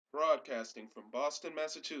broadcasting from Boston,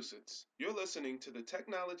 Massachusetts. You're listening to the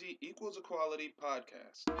Technology Equals Equality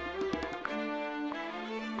podcast.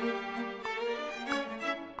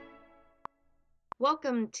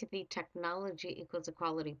 Welcome to the Technology Equals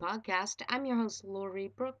Equality podcast. I'm your host,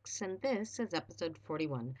 Lori Brooks, and this is episode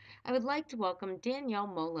 41. I would like to welcome Danielle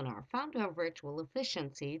Molenaar, founder of Virtual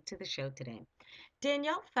Efficiency, to the show today.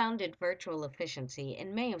 Danielle founded Virtual Efficiency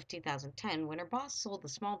in May of 2010 when her boss sold the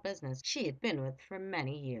small business she had been with for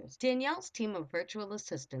many years. Danielle's team of virtual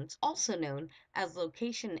assistants, also known as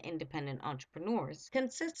location-independent entrepreneurs,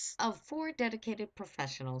 consists of 4 dedicated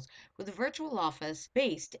professionals with a virtual office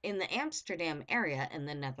based in the Amsterdam area in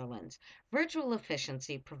the Netherlands. Virtual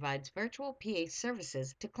Efficiency provides virtual PA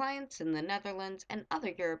services to clients in the Netherlands and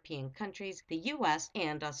other European countries, the US,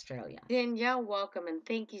 and Australia. Danielle, welcome and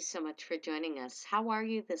thank you so much for joining us. How are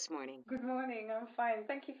you this morning? Good morning, I'm fine.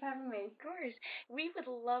 Thank you for having me. Of course. We would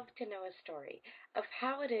love to know a story of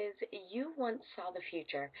how it is you once saw the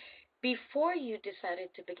future before you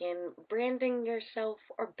decided to begin branding yourself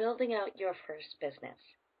or building out your first business.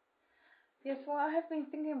 Yes, well, I have been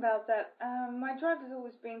thinking about that. My drive has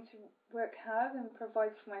always been to work hard and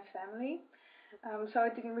provide for my family. So I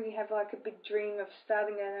didn't really have like a big dream of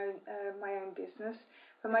starting my own business.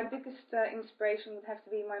 But my biggest inspiration would have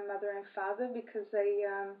to be my mother and father because they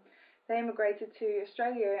immigrated to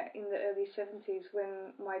Australia in the early 70s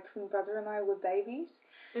when my twin brother and I were babies.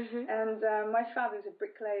 Mm-hmm. And my father's a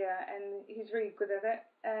bricklayer and he's really good at it.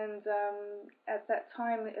 And at that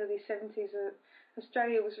time, the early 70s,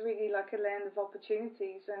 Australia was really like a land of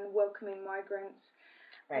opportunities and welcoming migrants.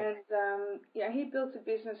 Right. And he built a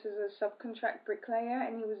business as a subcontract bricklayer,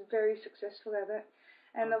 and he was very successful at it.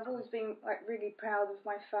 And I've always been like really proud of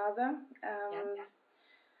my father.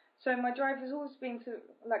 So my drive has always been to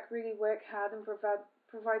like really work hard and provide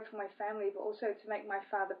for my family, but also to make my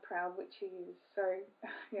father proud, which he is. So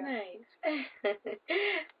yeah. Nice.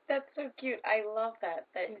 That's so cute. I love that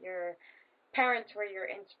your parents were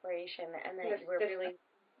your inspiration, and that you were really.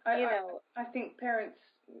 I think parents,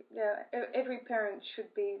 every parent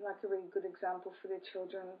should be like a really good example for their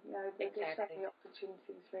children. There's so many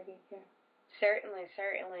opportunities, really. Yeah. Certainly,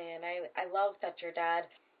 and I love that your dad,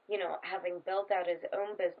 having built out his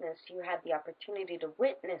own business, you had the opportunity to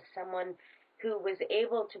witness someone who was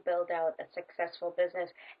able to build out a successful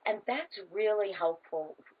business, and that's really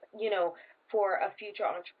helpful, for a future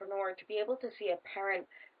entrepreneur to be able to see a parent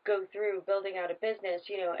go through building out a business,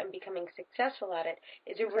 and becoming successful at it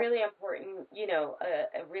is a really important,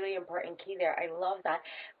 a really important key there. I love that.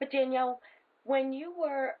 But Danielle, when you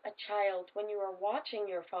were a child, when you were watching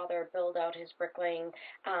your father build out his bricklaying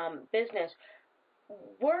business,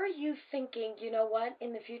 were you thinking,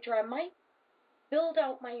 in the future I might build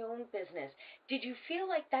out my own business? Did you feel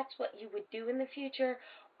like that's what you would do in the future?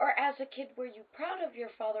 Or as a kid, were you proud of your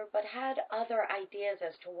father but had other ideas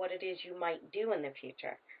as to what it is you might do in the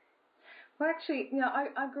future? Well, actually,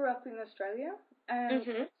 I grew up in Australia, and it's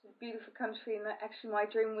a beautiful country, and actually my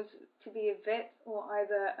dream was to be a vet or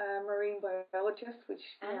either a marine biologist, which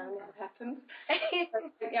never happened.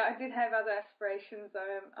 But, I did have other aspirations.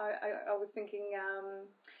 I was thinking,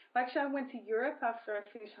 actually I went to Europe after I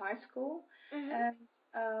finished high school, and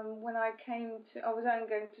when I was only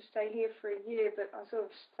going to stay here for a year, but I sort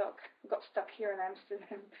of got stuck here in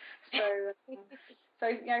Amsterdam. So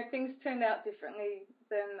things turned out differently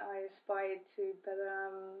than I aspired to. But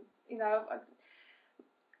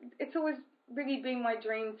it's always really been my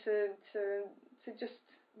dream to just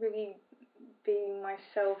really be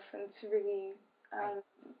myself and to really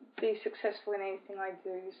be successful in anything I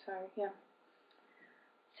do. So yeah.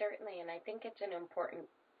 Certainly, and I think it's an important,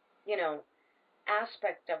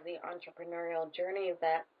 aspect of the entrepreneurial journey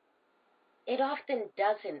that it often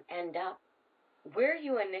doesn't end up where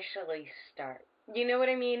you initially start. You know what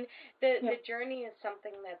I mean? The journey is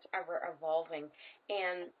something that's ever evolving,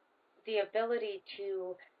 and the ability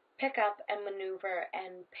to pick up and maneuver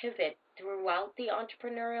and pivot throughout the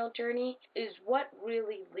entrepreneurial journey is what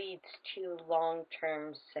really leads to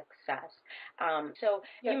long-term success.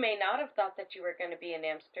 You may not have thought that you were going to be in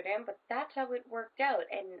Amsterdam, but that's how it worked out,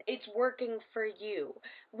 and it's working for you.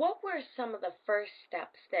 What were some of the first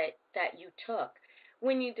steps that you took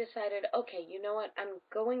when you decided, okay, you know what, I'm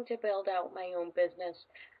going to build out my own business.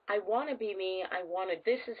 I want to be me.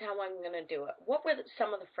 This is how I'm going to do it. What were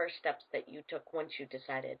some of the first steps that you took once you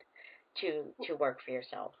decided to work for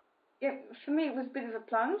yourself? Yeah, for me it was a bit of a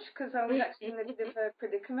plunge because I was actually in a bit of a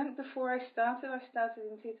predicament before I started. I started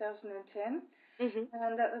in 2010,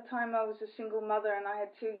 and at the time I was a single mother and I had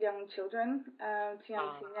 2 young children, 2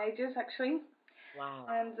 young teenagers actually. Wow.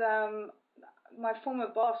 And my former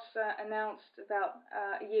boss announced about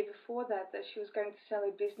a year before that she was going to sell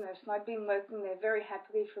her business, and I'd been working there very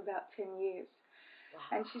happily for about 10 years.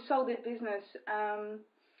 Wow. And she sold her business.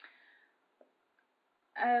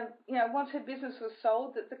 Once her business was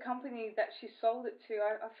sold, the company that she sold it to,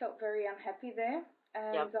 I felt very unhappy there.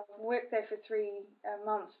 And I worked there for 3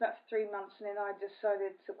 months, about 3 months, and then I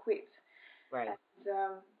decided to quit and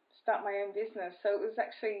start my own business. So it was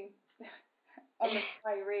actually on the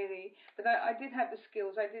way, really. But I did have the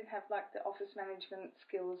skills. I did have like the office management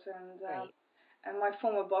skills, and my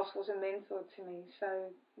former boss was a mentor to me.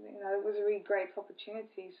 So, it was a really great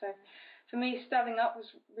opportunity. So for me, starting up was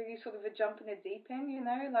really sort of a jump in the deep end,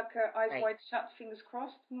 like eyes wide shut, fingers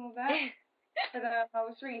crossed and all that. But I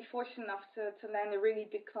was really fortunate enough to land a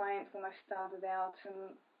really big client when I started out,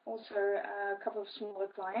 and also a couple of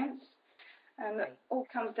smaller clients. And it all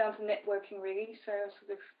comes down to networking, really. So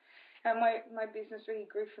sort of my business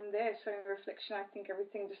really grew from there. So in reflection, I think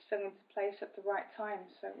everything just fell into place at the right time.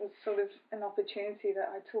 So it was sort of an opportunity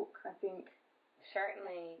that I took, I think.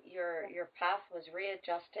 Certainly, your path was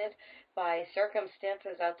readjusted by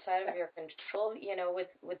circumstances outside of your control,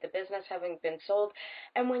 with the business having been sold.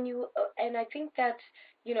 And and I think that's,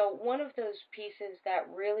 one of those pieces that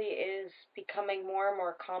really is becoming more and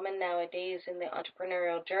more common nowadays in the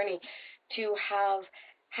entrepreneurial journey, to have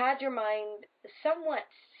had your mind somewhat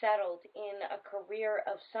settled in a career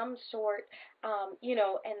of some sort,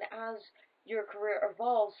 and as your career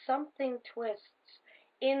evolves, something twists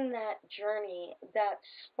in that journey that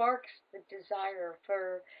sparks the desire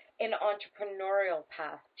for an entrepreneurial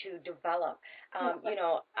path to develop.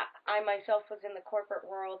 I myself was in the corporate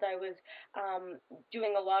world. I was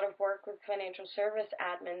doing a lot of work with financial service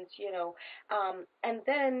admins, and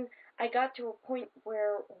then I got to a point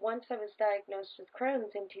where once I was diagnosed with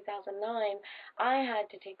Crohn's in 2009, I had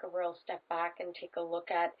to take a real step back and take a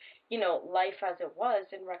look at, life as it was,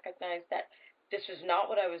 and recognize that this was not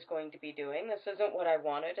what I was going to be doing. This isn't what I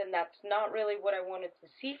wanted, and that's not really what I wanted to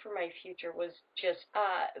see for my future, was just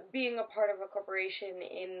being a part of a corporation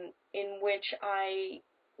in which I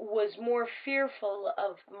was more fearful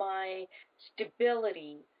of my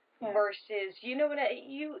stability versus, you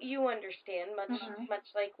understand, much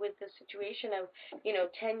like with the situation of,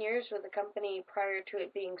 10 years with a company prior to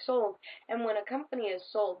it being sold. And when a company is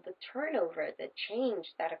sold, the turnover, the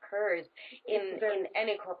change that occurs in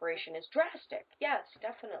any corporation is drastic. Yes,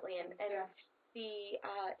 definitely. And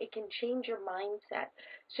it can change your mindset.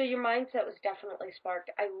 So your mindset was definitely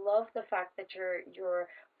sparked. I love the fact that your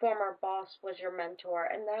former boss was your mentor,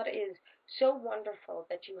 and that is so wonderful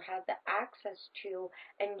that you had the access to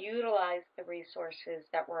and utilized the resources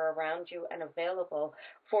that were around you and available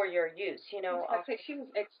for your use. Exactly. She was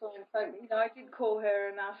excellent. I did call her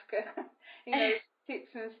and ask her,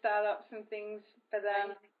 tips and startups and things. But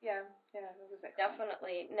it was excellent.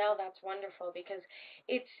 Definitely. No, that's wonderful, because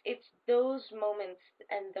it's those moments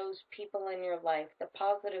and those people in your life, the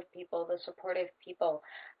positive people, the supportive people,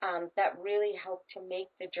 that really help to make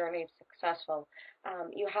the journey successful.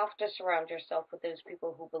 You have to surround yourself with those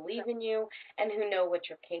people who believe in you and who know what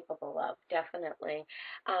you're capable of, definitely.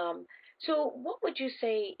 So what would you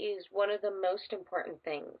say is one of the most important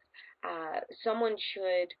things someone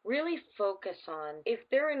should really focus on if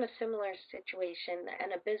they're in a similar situation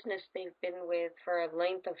and a business they've been with for a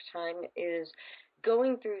length of time is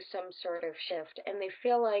going through some sort of shift, and they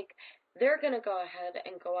feel like they're going to go ahead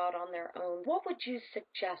and go out on their own? What would you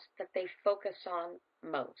suggest that they focus on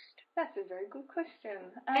most? That's a very good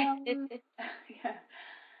question. Yeah.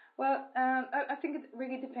 Well, I think it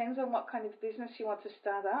really depends on what kind of business you want to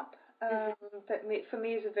start up. But for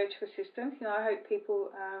me as a virtual assistant, I hope people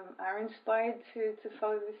are inspired to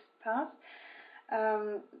follow this path.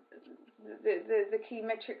 The key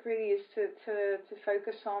metric really is to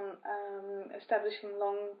focus on establishing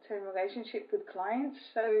long-term relationship with clients.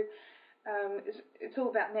 So it's all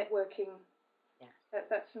about networking.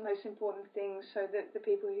 That's the most important thing. So that the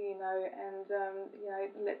people who you know, and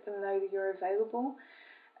let them know that you're available.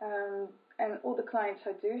 And all the clients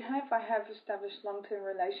I do have, I have established long-term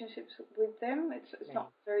relationships with them. It's not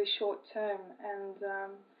very short-term, and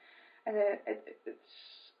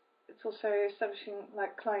it's also establishing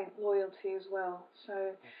like client loyalty as well.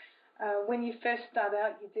 So when you first start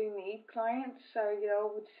out, you do need clients. So I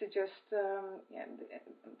would suggest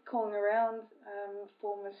calling around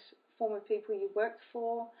former people you worked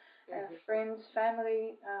for, friends,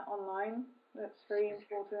 family, online. That's very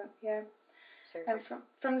important. Yeah. And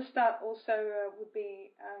from the start also would be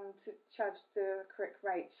to charge the correct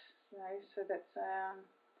rates, so that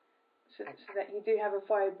so that you do have a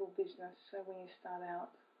viable business when you start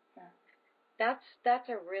out. Yeah. That's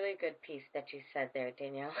a really good piece that you said there,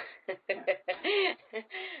 Danielle. Yeah.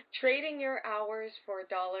 Trading your hours for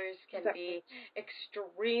dollars can Exactly. be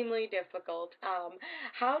extremely difficult.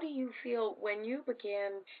 How do you feel when you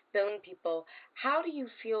began billing people? How do you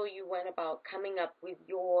feel you went about coming up with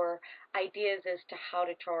your ideas as to how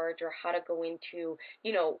to charge or how to go into,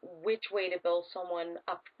 which way to bill someone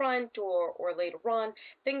up front or later on,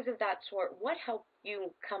 things of that sort? What helped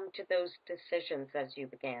you come to those decisions as you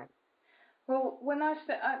began? Well, when I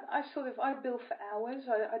bill for hours.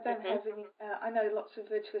 I don't Hmm. have any. I know lots of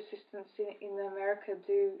virtual assistants in America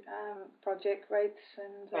do project rates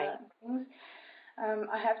and Right, things.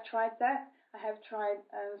 I have tried that. I have tried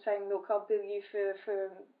saying, look, I'll bill you for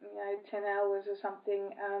 10 hours or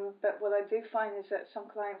something. But what I do find is that some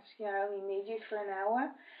clients only need you for an hour.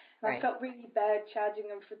 And I right, felt really bad charging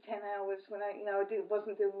them for 10 hours when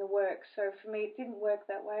wasn't doing the work. So for me, it didn't work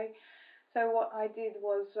that way. So what I did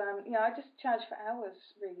was, I just charged for hours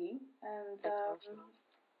really, that's awesome.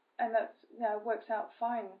 and that's works out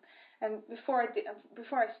fine. And before I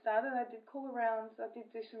started, I did call around. I did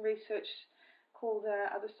do some research, called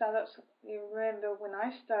other startups. You remember when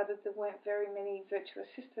I started, there weren't very many virtual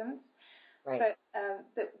assistants, Right,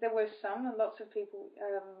 but there were some, and lots of people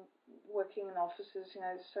working in offices.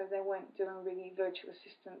 So they weren't doing really virtual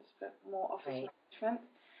assistants, but more office right. management.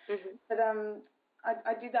 Hmm. But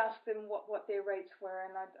I did ask them what their rates were,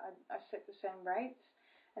 and I set the same rates.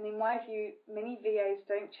 And in my view, many VAs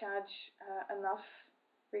don't charge enough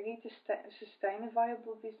really to sustain a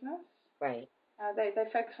viable business. Right, They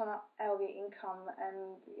focus on hourly income,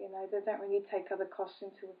 and they don't really take other costs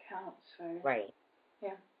into account. So right.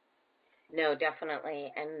 yeah, No,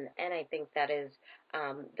 definitely, and I think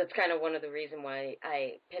that's kind of one of the reason why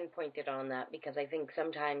I pinpointed on that, because I think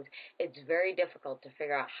sometimes it's very difficult to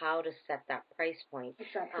figure out how to set that price point,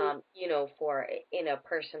 exactly. for in a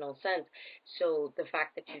personal sense. So the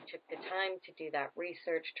fact that you took the time to do that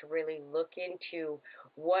research to really look into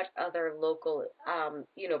what other local,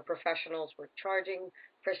 professionals were charging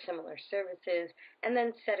for similar services, and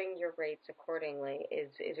then setting your rates accordingly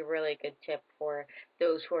is a really good tip for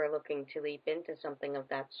those who are looking to leap into something of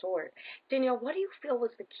that sort. Danielle, what do you feel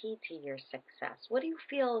was the key to your success? What do you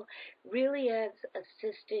feel really has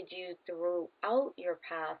assisted you throughout your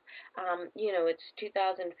path? It's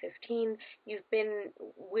 2015. You've been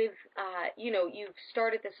with, you've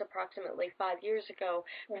started this approximately 5 years ago,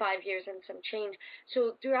 Yeah. 5 years and some change.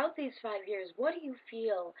 So throughout these 5 years, what do you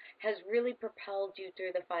feel has really propelled you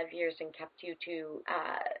through the 5 years and kept you to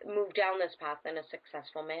move down this path in a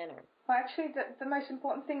successful manner? Well, actually, the most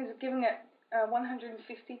important thing is giving it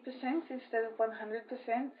 150% instead of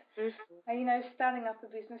 100%. Mm-hmm. And, starting up a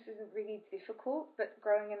business isn't really difficult, but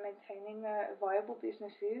growing and maintaining a viable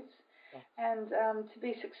business is. Yes. And to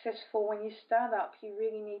be successful when you start up, you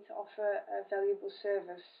really need to offer a valuable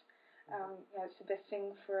service. It's the best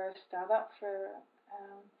thing for a startup.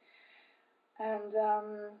 And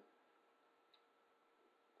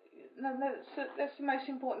no, that's the most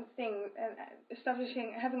important thing. And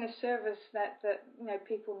having a service that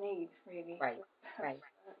people need really. Right, right.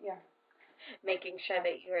 Yeah. Making sure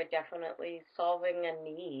that you are definitely solving a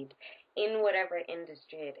need in whatever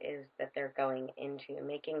industry it is that they're going into,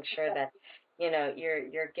 making sure that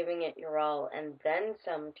Exactly. you're giving it your all and then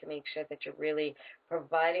some to make sure that you're really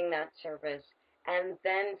providing that service and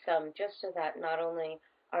then some, just so that not only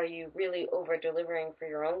are you really over delivering for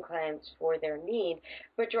your own clients for their need,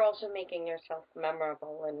 but you're also making yourself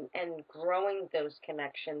memorable and growing those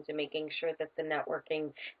connections and making sure that the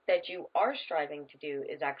networking that you are striving to do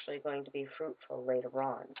is actually going to be fruitful later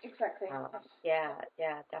on. Exactly. Yes.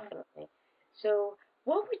 Yeah, definitely. So,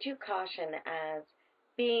 what would you caution as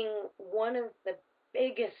being one of the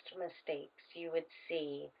biggest mistakes you would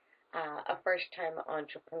see a first-time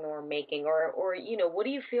entrepreneur making, or what do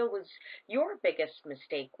you feel was your biggest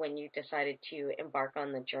mistake when you decided to embark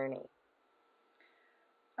on the journey?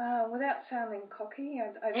 Without sounding cocky,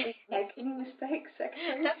 I didn't make any mistakes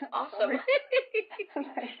actually. That's awesome.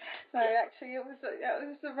 Sorry. No, actually, it was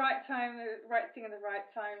the right time, the right thing at the right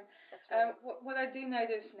time. That's right. What I do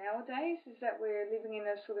notice nowadays is that we're living in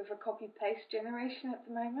a sort of a copy-paste generation at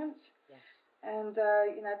the moment. Yes. And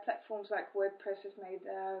platforms like WordPress have made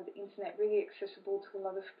the internet really accessible to a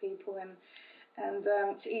lot of people, and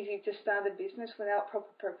it's easy to start a business without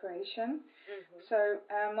proper preparation. Mm-hmm. So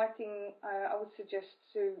my thing, I would suggest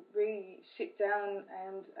to really sit down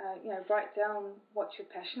and write down what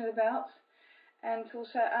you're passionate about, and to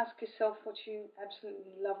also ask yourself what you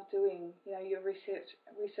absolutely love doing. Your research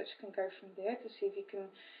can go from there to see if you can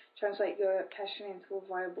translate your passion into a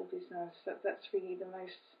viable business. That's really the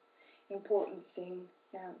most important thing.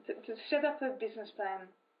 Yeah, to set up a business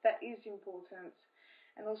plan. that is important,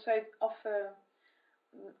 and also offer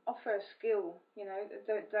a skill. You know,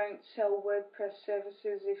 don't sell WordPress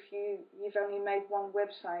services if you've only made one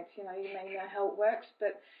website. You know, you may know how it works,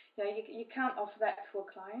 but you know you can't offer that to a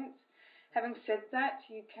client. Having said that,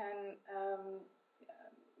 you can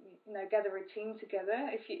you know, gather a team together.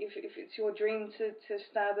 If it's your dream to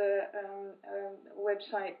start a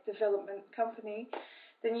website development company,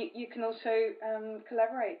 then you can also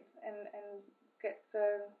collaborate and get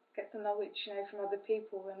the knowledge, you know, from other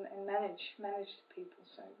people and manage the people.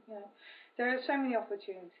 So, you know, there are so many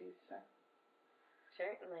opportunities. So.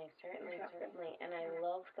 Certainly. Exactly. And I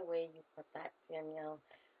love the way you put that, Danielle.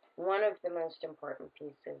 One of the most important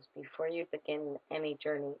pieces before you begin any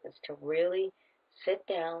journey is to really sit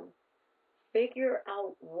down, figure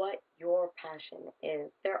out what your passion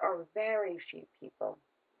is. There are very few people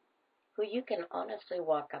who you can honestly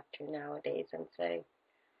walk up to nowadays and say,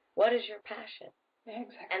 what is your passion? Yeah,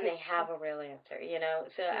 exactly. And they have a real answer, you know.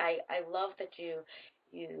 So yeah. I love that you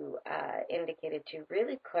indicated to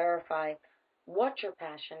really clarify what your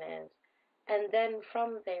passion is, and then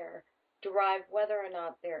from there derive whether or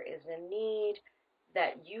not there is a need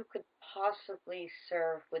that you could possibly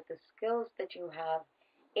serve with the skills that you have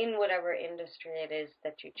in whatever industry it is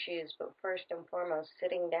that you choose. But first and foremost,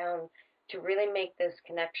 sitting down to really make those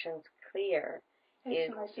connections clear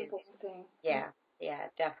is the most important thing. Yeah,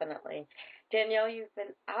 definitely. Danielle, you've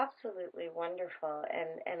been absolutely wonderful,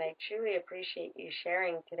 and I truly appreciate you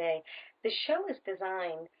sharing today. The show is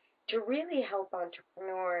designed to really help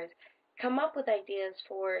entrepreneurs come up with ideas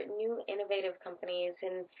for new innovative companies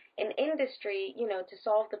in an industry, you know, to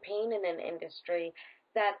solve the pain in an industry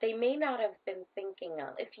that they may not have been thinking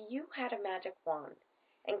of. If you had a magic wand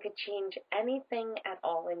and could change anything at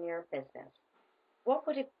all in your business, what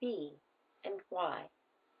would it be and why?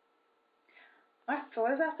 I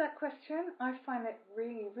thought about that question. I find it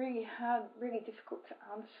really, really hard, really difficult to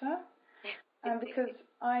answer. Because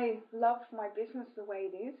I love my business the way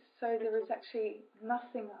it is, so there is actually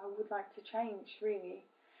nothing I would like to change, really,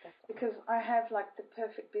 because I have like the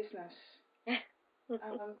perfect business. So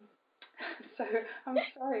I'm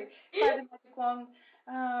sorry. If I had a magic wand,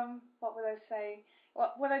 what would I say?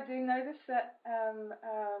 What I do notice that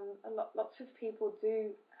lots of people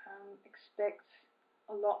do expect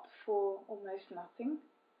a lot for almost nothing.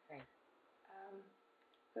 Right.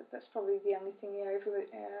 That's probably the only thing, you know.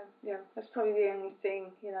 That's probably the only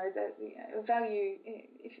thing, you know, that value.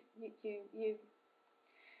 If you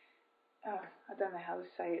I don't know how to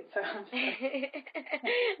say it, so I'm sorry.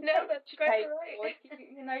 No, that's quite right.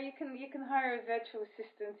 You know, you can hire a virtual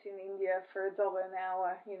assistant in India for $1 an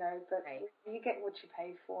hour, you know, but right. You get what you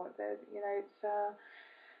pay for. You know,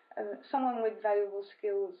 it's someone with valuable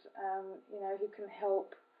skills, you know, who can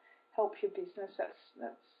help your business.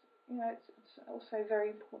 That's you know, it's also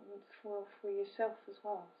very important for yourself as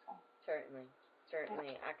well. So.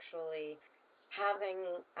 Certainly. Actually, having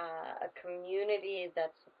a community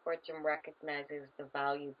that supports and recognizes the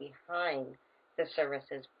value behind the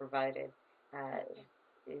services provided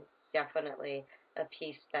is definitely a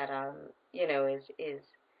piece that you know is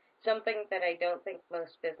something that I don't think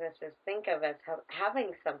most businesses think of as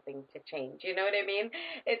having something to change. You know what I mean?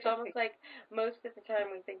 It's almost like most of the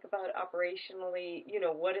time we think about operationally, you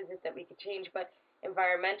know, what is it that we could change, but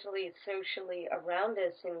environmentally, socially around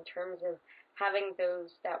us in terms of having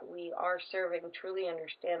those that we are serving truly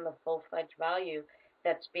understand the full-fledged value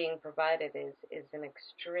that's being provided is an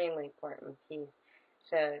extremely important piece.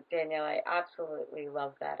 So, Danielle, I absolutely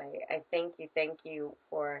love that. I thank you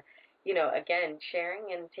for, you know, again,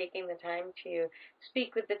 sharing and taking the time to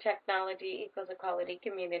speak with the Technology Equals Equality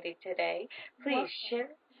community today. Please share,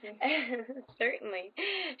 certainly,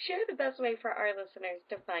 share the best way for our listeners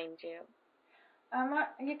to find you.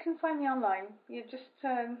 You can find me online. You just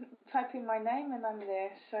type in my name and I'm there.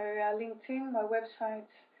 So LinkedIn, my website,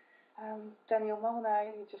 Danielle Molenaar,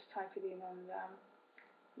 you just type it in and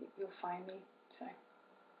you'll find me. So.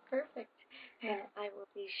 Perfect. And I will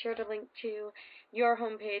be sure to link to your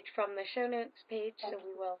homepage from the show notes page, so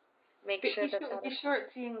we will make sure that be sure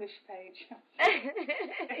it's the English page.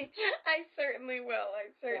 I certainly will.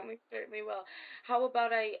 Certainly will. How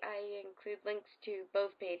about I include links to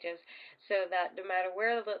both pages so that no matter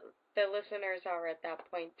where the listeners are at that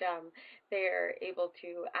point, they're able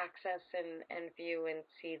to access and view and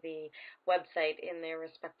see the website in their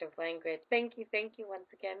respective language. Thank you once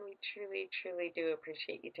again. We truly do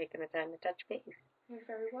appreciate you taking the time to touch base. You're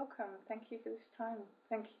very welcome. Thank you for this time.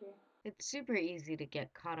 Thank you. It's super easy to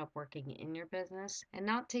get caught up working in your business and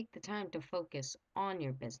not take the time to focus on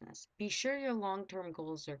your business. Be sure your long term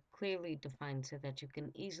goals are clearly defined so that you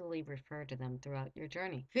can easily refer to them throughout your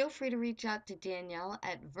journey. Feel free to reach out to Danielle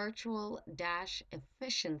at virtual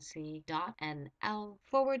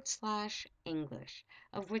efficiency.nl/English,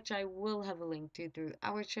 of which I will have a link to through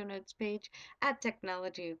our show notes page at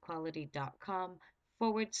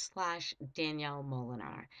technologyequality.com/Danielle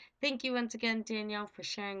Molenaar. Thank you once again, Danielle, for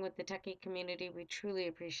sharing with the techie community. We truly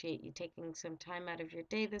appreciate you taking some time out of your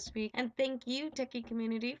day this week. And thank you, techie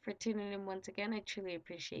community, for tuning in once again. I truly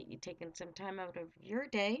appreciate you taking some time out of your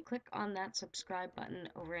day. Click on that subscribe button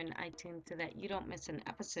over in iTunes so that you don't miss an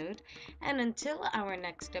episode. And until our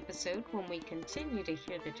next episode, when we continue to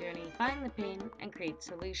hear the journey, find the pain, and create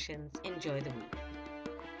solutions, enjoy the week.